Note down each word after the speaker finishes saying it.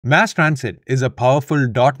MassTransit is a powerful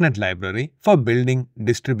dotnet library for building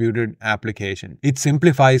distributed applications. It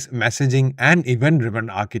simplifies messaging and event-driven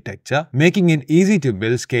architecture, making it easy to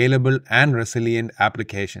build scalable and resilient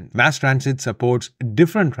applications. MassTransit supports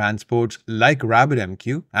different transports like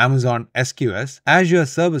RabbitMQ, Amazon SQS, Azure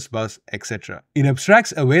Service Bus, etc. It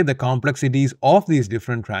abstracts away the complexities of these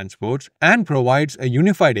different transports and provides a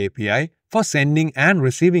unified API for sending and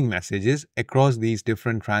receiving messages across these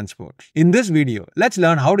different transports. In this video, let's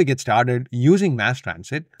learn how to get started using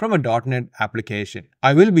MassTransit from a .NET application.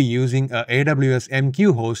 I will be using a AWS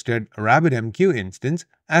MQ-hosted RabbitMQ instance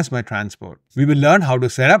as my transport. We will learn how to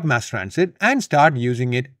set up MassTransit and start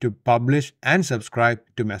using it to publish and subscribe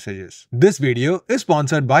to messages. This video is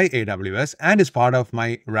sponsored by AWS and is part of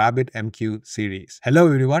my RabbitMQ series. Hello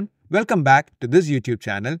everyone. Welcome back to this YouTube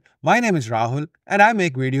channel. My name is Rahul and I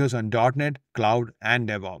make videos on .NET, Cloud and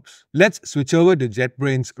DevOps. Let's switch over to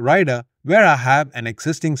JetBrains Rider where I have an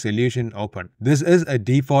existing solution open. This is a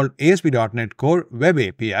default ASP.NET Core Web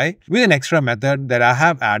API with an extra method that I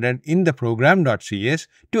have added in the program.cs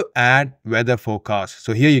to add weather forecast.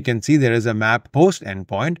 So here you can see there is a map post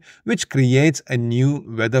endpoint which creates a new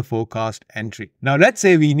weather forecast entry. Now let's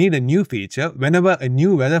say we need a new feature. Whenever a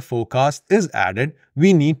new weather forecast is added,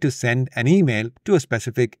 we need to send an email to a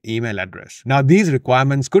specific email address. Now these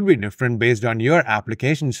requirements could be different based on your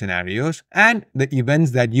application scenarios and the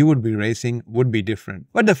events that you would be raising would be different.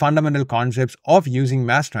 But the fundamental concepts of using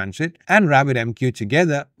MassTransit and RabbitMQ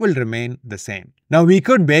together will remain the same. Now we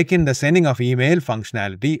could bake in the sending of email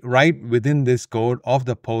functionality right within this code of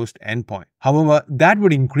the post endpoint. However, that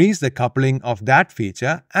would increase the coupling of that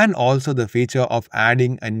feature and also the feature of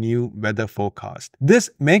adding a new weather forecast. This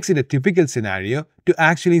makes it a typical scenario to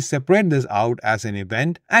actually separate this out as an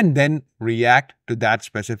event and then react to that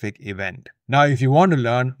specific event. Now, if you want to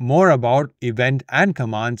learn more about event and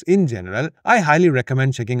commands in general, I highly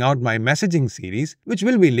recommend checking out my messaging series, which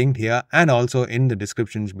will be linked here and also in the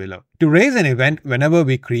descriptions below. To raise an event whenever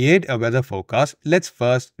we create a weather forecast, let's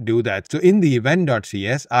first do that. So in the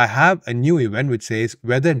event.cs, I have a new event which says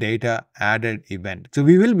weather data added event. So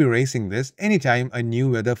we will be raising this anytime a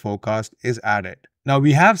new weather forecast is added. Now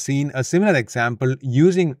we have seen a similar example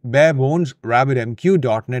using bare bones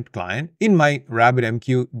RabbitMQ.NET client in my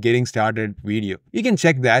RabbitMQ getting started video. You can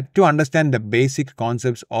check that to understand the basic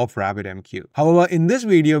concepts of RabbitMQ. However, in this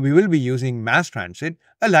video we will be using MassTransit,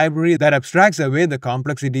 a library that abstracts away the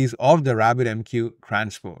complexities of the RabbitMQ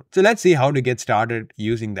transport. So let's see how to get started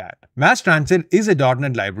using that. MassTransit is a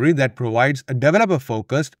 .NET library that provides a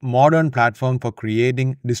developer-focused modern platform for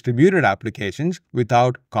creating distributed applications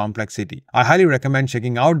without complexity. I highly recommend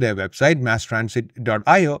checking out their website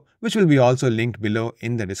masstransit.io, which will be also linked below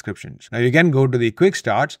in the descriptions. Now you can go to the quick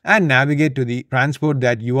starts and navigate to the transport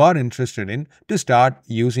that you are interested in to start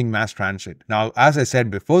using MassTransit. Now as I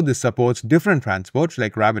said before, this supports different transports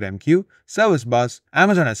like RabbitMQ, Service Bus,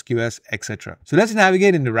 Amazon SQS, etc. So let's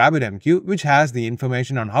navigate into RabbitMQ, which has the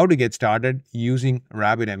information on how to get started using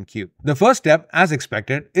RabbitMQ. The first step, as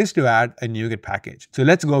expected, is to add a NuGet package. So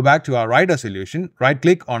let's go back to our Rider solution,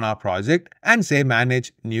 right-click on our project and say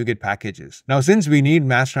Manage NuGet Packages. Now since we need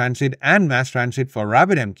MassTransit and MassTransit for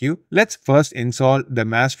RabbitMQ, let's first install the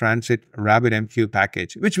MassTransit RabbitMQ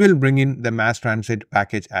package, which will bring in the MassTransit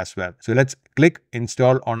package as well. So let's click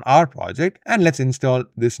Install on our project and let's install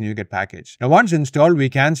this NuGet package. Now once installed, we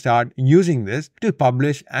can start using this to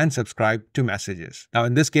publish and subscribe to messages. Now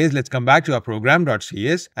in this case, let's come back to our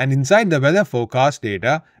program.cs and inside the weather forecast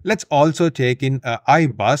data, let's also take in a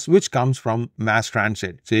iBus which comes from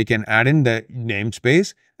MassTransit. So you can add in the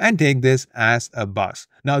namespace and take this as a bus.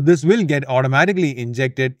 Now this will get automatically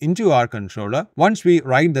injected into our controller once we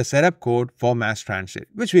write the setup code for MassTransit,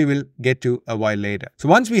 which we will get to a while later. So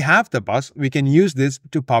once we have the bus, we can use this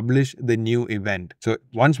to publish the new event. So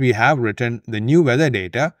once we have written the new weather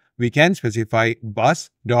data, we can specify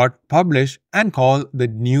bus.publish and call the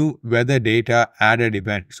new weather data added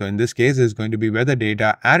event. So in this case, it's going to be weather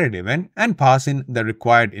data added event and pass in the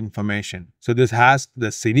required information. So this has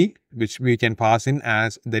the city, which we can pass in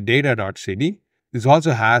as the data.city. This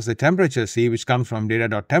also has the temperature C, which comes from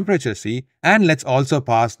data.temperature C, and let's also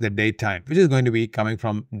pass the date time, which is going to be coming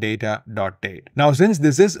from data.date. Now, since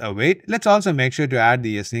this is await, let's also make sure to add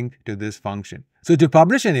the async to this function. So to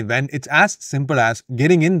publish an event, it's as simple as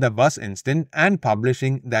getting in the bus instance and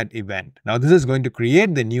publishing that event. Now this is going to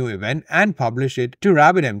create the new event and publish it to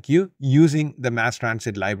RabbitMQ using the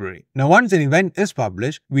MassTransit library. Now once an event is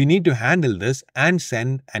published, we need to handle this and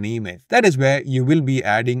send an email. That is where you will be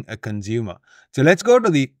adding a consumer. So let's go to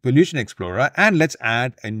the Solution Explorer and let's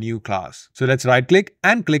add a new class. So let's right click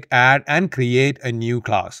and click Add and create a new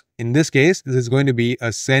class. In this case, this is going to be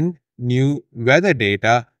a send new weather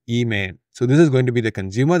data email. So this is going to be the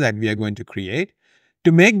consumer that we are going to create.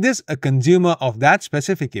 To make this a consumer of that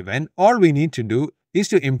specific event, all we need to do is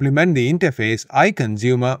to implement the interface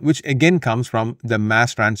iConsumer, which again comes from the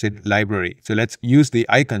MassTransit library. So let's use the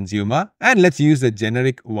iConsumer and let's use the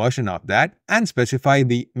generic version of that and specify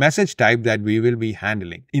the message type that we will be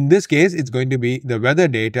handling. In this case, it's going to be the weather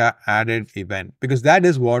data added event because that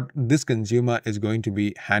is what this consumer is going to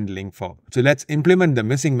be handling for. So let's implement the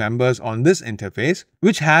missing members on this interface,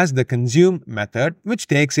 which has the consume method, which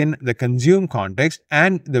takes in the consume context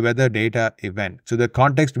and the weather data event. So the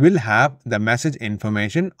context will have the message information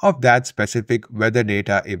of that specific weather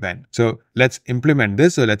data event. So let's implement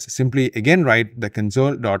this. So let's simply again write the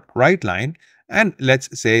console.writeLine and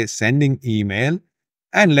let's say sending email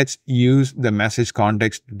and let's use the message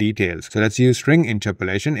context details. So let's use string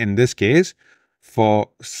interpolation in this case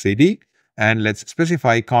for city and let's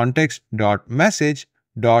specify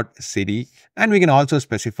context.message.city and we can also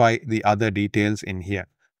specify the other details in here.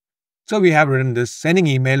 So we have written this sending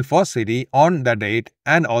email for city on the date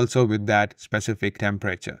and also with that specific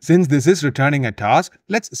temperature. Since this is returning a task,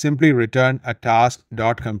 let's simply return a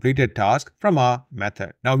task.completed task from our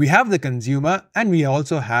method. Now we have the consumer and we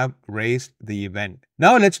also have raised the event.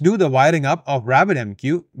 Now let's do the wiring up of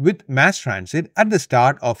RabbitMQ with MassTransit at the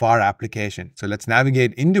start of our application. So let's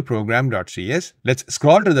navigate into program.cs. Let's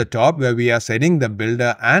scroll to the top where we are setting the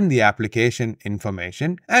builder and the application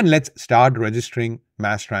information and let's start registering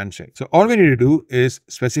MassTransit. So all we need to do is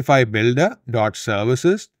specify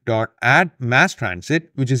builder.services.add MassTransit,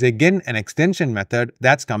 which is again an extension method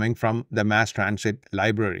that's coming from the MassTransit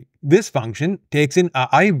library. This function takes in a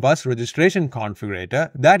iBus registration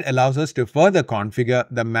configurator that allows us to further configure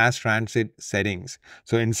the MassTransit settings.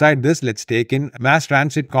 So inside this, let's take in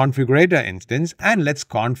MassTransit configurator instance and let's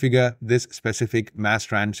configure this specific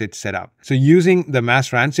MassTransit setup. So using the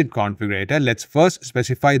MassTransit configurator, let's first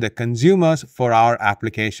specify the consumers for our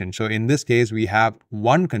application. So in this case, we have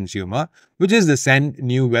one consumer, which is the send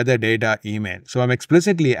new weather data email. So I'm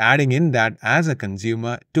explicitly adding in that as a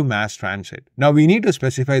consumer to MassTransit. Now we need to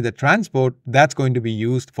specify the transport that's going to be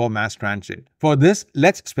used for MassTransit. For this,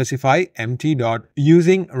 let's specify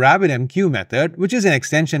empty.using RabbitMQ method, which is an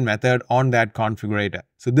extension method on that configurator.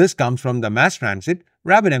 So this comes from the MassTransit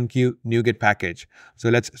RabbitMQ NuGet package. So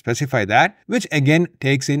let's specify that, which again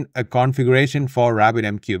takes in a configuration for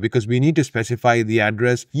RabbitMQ because we need to specify the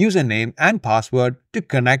address, username, and password to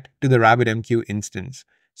connect to the RabbitMQ instance.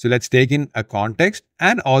 So let's take in a context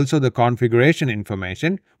and also the configuration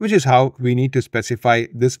information, which is how we need to specify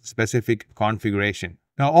this specific configuration.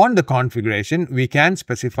 Now on the configuration, we can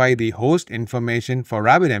specify the host information for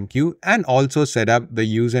RabbitMQ and also set up the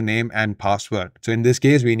username and password. So in this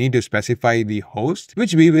case, we need to specify the host,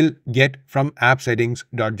 which we will get from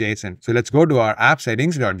appsettings.json. So let's go to our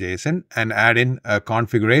appsettings.json and add in a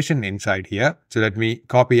configuration inside here. So let me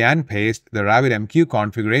copy and paste the RabbitMQ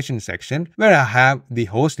configuration section where I have the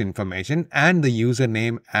host information and the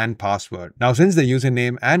username and password. Now, since the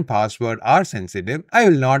username and password are sensitive, I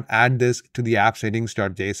will not add this to the appsettings.json.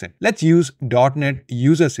 Let's use dotnet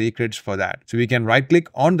user secrets for that. So we can right click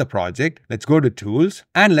on the project. Let's go to tools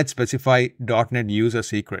and let's specify dotnet user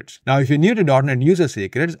secrets. Now, if you're new to dotnet user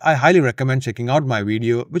secrets, I highly recommend checking out my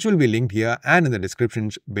video, which will be linked here and in the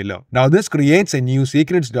descriptions below. Now, this creates a new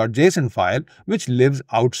secrets.json file, which lives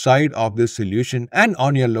outside of this solution and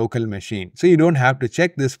on your local machine. So you don't have to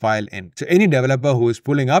check this file in. So any developer who is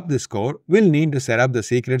pulling up this code will need to set up the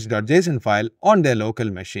secrets.json file on their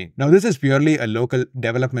local machine. Now, this is purely a local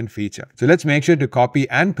development feature. So let's make sure to copy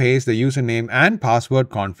and paste the username and password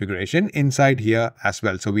configuration inside here as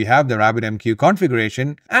well. So we have the RabbitMQ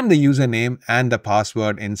configuration and the username and the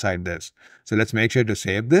password inside this. So let's make sure to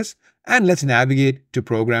save this. And let's navigate to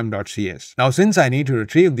program.cs. Now, since I need to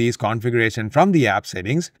retrieve these configuration from the app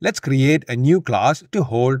settings, let's create a new class to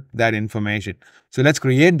hold that information. So let's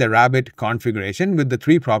create the Rabbit configuration with the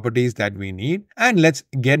 3 properties that we need. And let's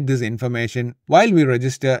get this information while we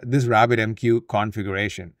register this RabbitMQ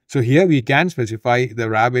configuration. So here we can specify the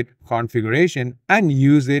Rabbit configuration and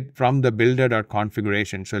use it from the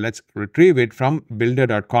builder.configuration. So let's retrieve it from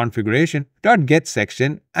builder.configuration.get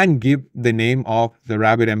section and give the name of the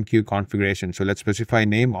RabbitMQ configuration. So let's specify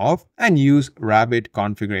name of and use Rabbit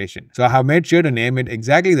configuration. So I have made sure to name it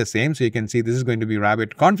exactly the same. So you can see this is going to be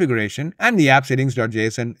Rabbit configuration and the app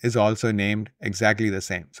settings.json is also named exactly the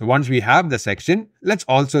same. So once we have the section, let's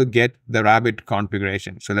also get the Rabbit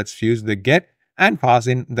configuration. So let's use the get and pass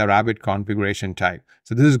in the Rabbit configuration type.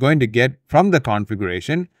 So this is going to get from the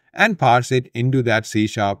configuration and parse it into that C#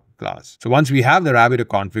 class. So once we have the Rabbit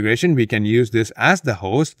configuration, we can use this as the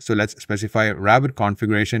host. So let's specify Rabbit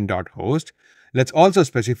configuration.host. let's also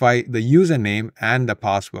specify the username and the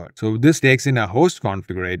password. So this takes in a host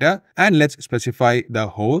configurator, and let's specify the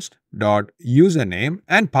host.username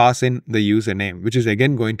and pass in the username, which is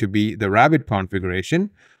again going to be the Rabbit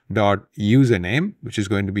configuration.username, which is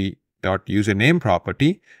going to be .username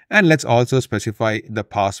property, and let's also specify the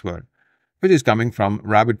password, which is coming from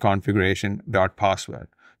Rabbit configuration.password.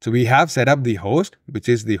 So we have set up the host, which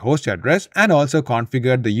is the host address, and also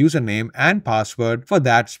configured the username and password for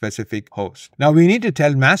that specific host. Now we need to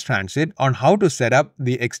tell MassTransit on how to set up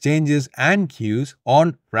the exchanges and queues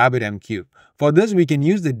on RabbitMQ. For this, we can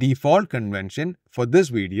use the default convention for this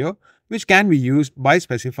video, which can be used by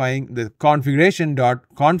specifying the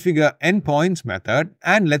configuration.configureEndpoints method,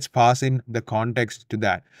 and let's pass in the context to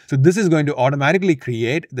that. So this is going to automatically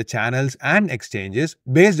create the channels and exchanges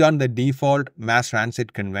based on the default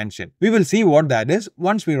MassTransit convention. We will see what that is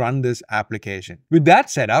once we run this application. With that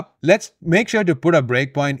set up, let's make sure to put a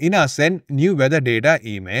breakpoint in our send new weather data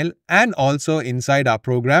email and also inside our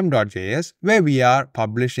program.js where we are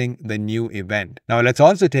publishing the new event. Now let's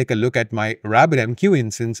also take a look at my RabbitMQ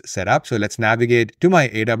instance setup. So let's navigate to my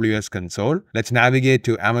AWS console. Let's navigate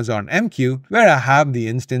to Amazon MQ where I have the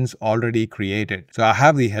instance already created. So I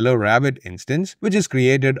have the Hello Rabbit instance, which is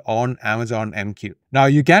created on Amazon MQ. Now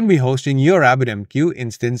you can be hosting your RabbitMQ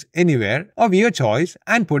instance anywhere of your choice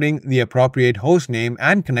and putting the appropriate host name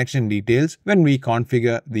and connection details when we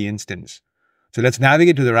configure the instance. So let's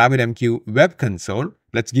navigate to the RabbitMQ web console.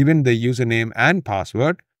 Let's give in the username and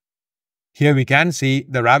password. Here we can see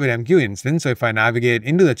the RabbitMQ instance. So if I navigate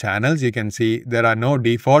into the channels, you can see there are no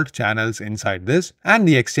default channels inside this, and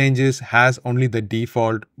the exchanges has only the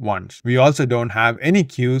default ones. We also don't have any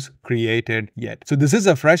queues created yet. So this is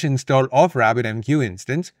a fresh install of RabbitMQ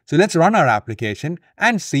instance. So let's run our application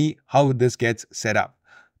and see how this gets set up.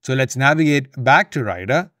 So let's navigate back to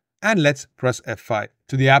Rider and let's press F5.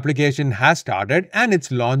 So the application has started and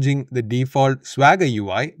it's launching the default Swagger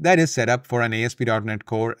UI that is set up for an ASP .NET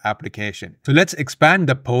Core application. So let's expand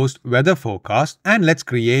the post weather forecast and let's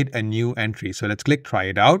create a new entry. So let's click try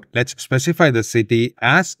it out. Let's specify the city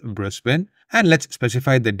as Brisbane and let's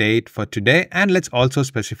specify the date for today, and let's also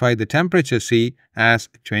specify the temperature C as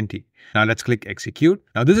 20. Now let's click execute.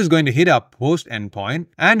 Now this is going to hit our post endpoint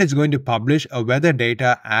and it's going to publish a weather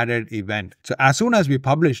data added event. So as soon as we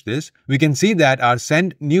publish this, we can see that our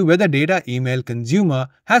send new weather data email consumer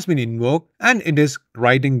has been invoked and it is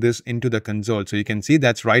writing this into the console. So you can see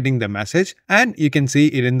that's writing the message and you can see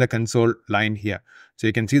it in the console line here. So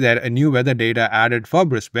you can see that a new weather data added for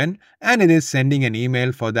Brisbane and it is sending an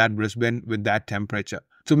email for that Brisbane with that temperature.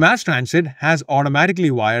 So MassTransit has automatically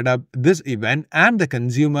wired up this event and the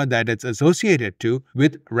consumer that it's associated to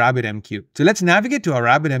with RabbitMQ. So let's navigate to our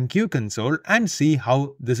RabbitMQ console and see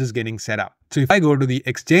how this is getting set up. So if I go to the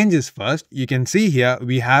exchanges first, you can see here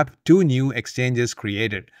we have two new exchanges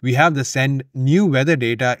created. We have the send new weather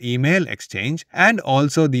data email exchange and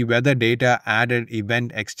also the weather data added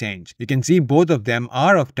event exchange. You can see both of them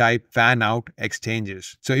are of type fan out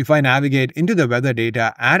exchanges. So if I navigate into the weather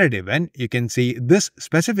data added event, you can see this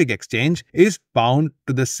specific exchange is bound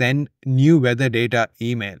to the send new weather data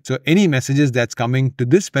email. So any messages that's coming to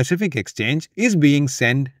this specific exchange is being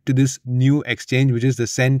sent to this new exchange, which is the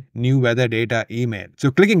send new weather data email. So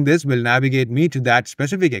clicking this will navigate me to that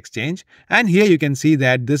specific exchange, and here you can see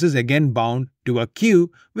that this is again bound to a queue,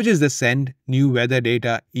 which is the send new weather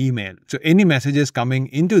data email. So any messages coming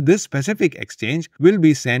into this specific exchange will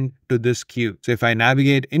be sent to this queue. So if I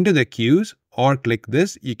navigate into the queues or click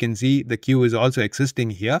this, you can see the queue is also existing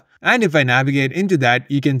here. And if I navigate into that,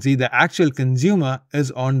 you can see the actual consumer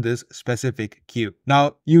is on this specific queue.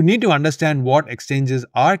 Now, you need to understand what exchanges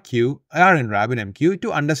are in RabbitMQ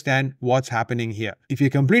to understand what's happening here. If you're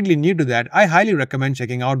completely new to that, I highly recommend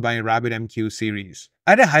checking out my RabbitMQ series.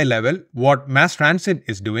 At a high level, what MassTransit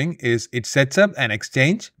is doing is it sets up an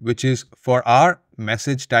exchange, which is for our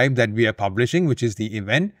message type that we are publishing, which is the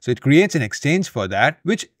event. So it creates an exchange for that,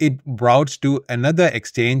 which it routes to another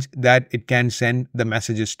exchange that it can send the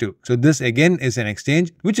messages to. So this again is an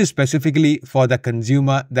exchange which is specifically for the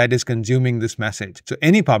consumer that is consuming this message. So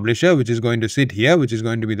any publisher which is going to sit here, which is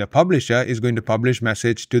going to be the publisher, is going to publish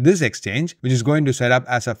message to this exchange, which is going to set up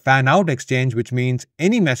as a fan out exchange, which means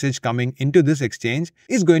any message coming into this exchange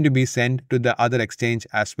is going to be sent to the other exchange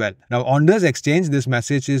as well. Now on this exchange, this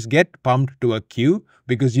messages get pumped to a queue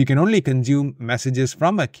because you can only consume messages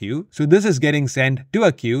from a queue. So this is getting sent to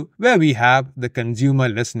a queue where we have the consumer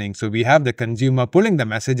listening. So we have the consumer pulling the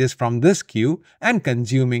messages from this queue and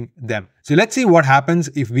consuming them. So let's see what happens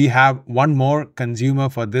if we have one more consumer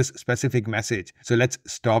for this specific message. So let's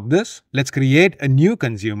stop this. Let's create a new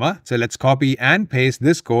consumer. So let's copy and paste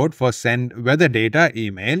this code for send weather data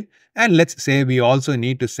email. And let's say we also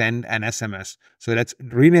need to send an SMS. So let's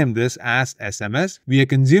rename this as SMS. We are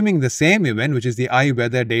consuming the same event, which is the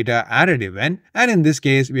iWeather data added event. And in this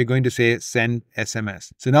case, we're going to say send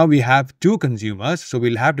SMS. So now we have two consumers. So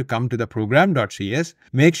we'll have to come to the program.cs.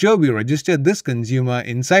 Make sure we register this consumer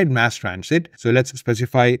inside MassTransit. So let's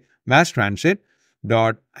specify MassTransit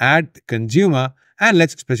dot add consumer. And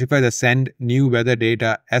let's specify the send new weather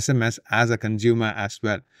data SMS as a consumer as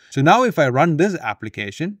well. So now if I run this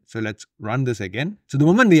application, so let's run this again. So the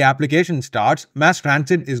moment the application starts,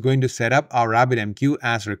 MassTransit is going to set up our RabbitMQ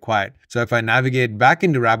as required. So if I navigate back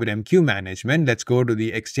into RabbitMQ management, let's go to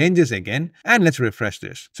the exchanges again and let's refresh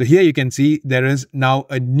this. So here you can see there is now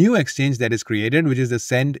a new exchange that is created, which is the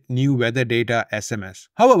send new weather data SMS.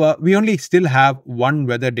 However, we only still have one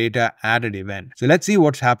weather data added event. So let's see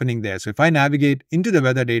what's happening there. So if I navigate into the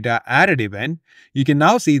weather data added event, you can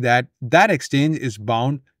now see that that exchange is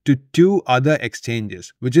bound to two other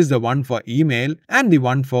exchanges, which is the one for email and the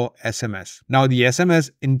one for SMS. Now the SMS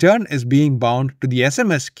in turn is being bound to the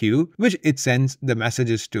SMS queue, which it sends the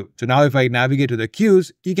messages to. So now if I navigate to the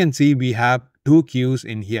queues, you can see we have two queues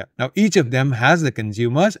in here. Now each of them has the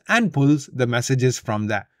consumers and pulls the messages from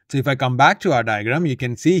that. So if I come back to our diagram, you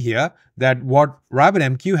can see here that what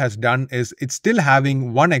RabbitMQ has done is it's still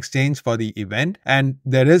having one exchange for the event, and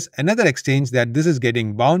there is another exchange that this is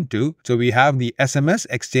getting bound to. So we have the SMS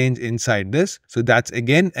exchange inside this. So that's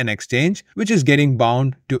again an exchange which is getting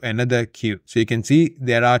bound to another queue. So you can see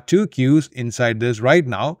there are two queues inside this right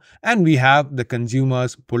now, and we have the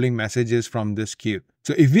consumers pulling messages from this queue.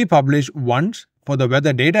 So if we publish once for the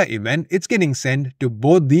weather data event, it's getting sent to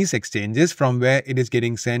both these exchanges from where it is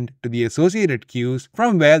getting sent to the associated queues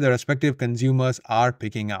from where the respective consumers are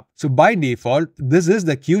picking up. So by default, this is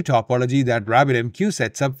the queue topology that RabbitMQ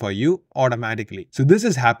sets up for you automatically. So this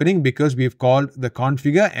is happening because we've called the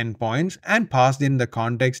configure endpoints and passed in the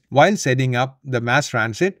context while setting up the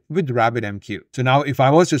MassTransit with RabbitMQ. So now if I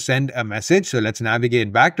was to send a message, so let's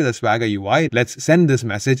navigate back to the Swagger UI. Let's send this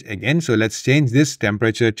message again. So let's change this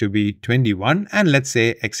temperature to be 21. And let's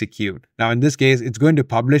say execute. Now in this case, it's going to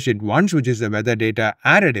publish it once, which is the weather data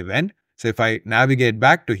added event. So if I navigate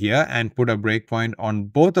back to here and put a breakpoint on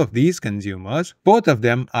both of these consumers, both of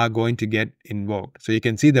them are going to get invoked. So you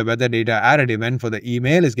can see the weather data added event for the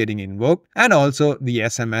email is getting invoked and also the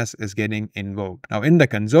SMS is getting invoked. Now in the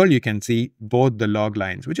console, you can see both the log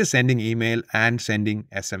lines, which is sending email and sending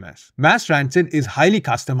SMS. MassTransit is highly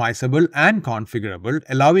customizable and configurable,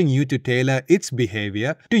 allowing you to tailor its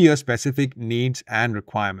behavior to your specific needs and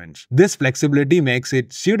requirements. This flexibility makes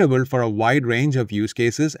it suitable for a wide range of use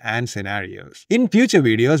cases and scenarios. In future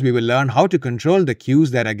videos, we will learn how to control the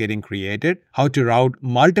queues that are getting created, how to route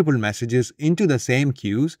multiple messages into the same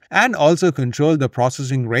queues, and also control the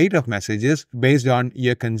processing rate of messages based on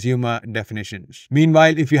your consumer definitions.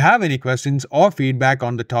 Meanwhile, if you have any questions or feedback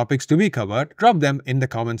on the topics to be covered, drop them in the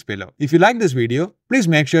comments below. If you like this video, please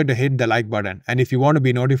make sure to hit the like button. And if you want to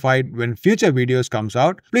be notified when future videos comes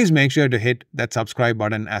out, please make sure to hit that subscribe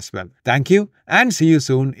button as well. Thank you and see you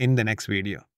soon in the next video.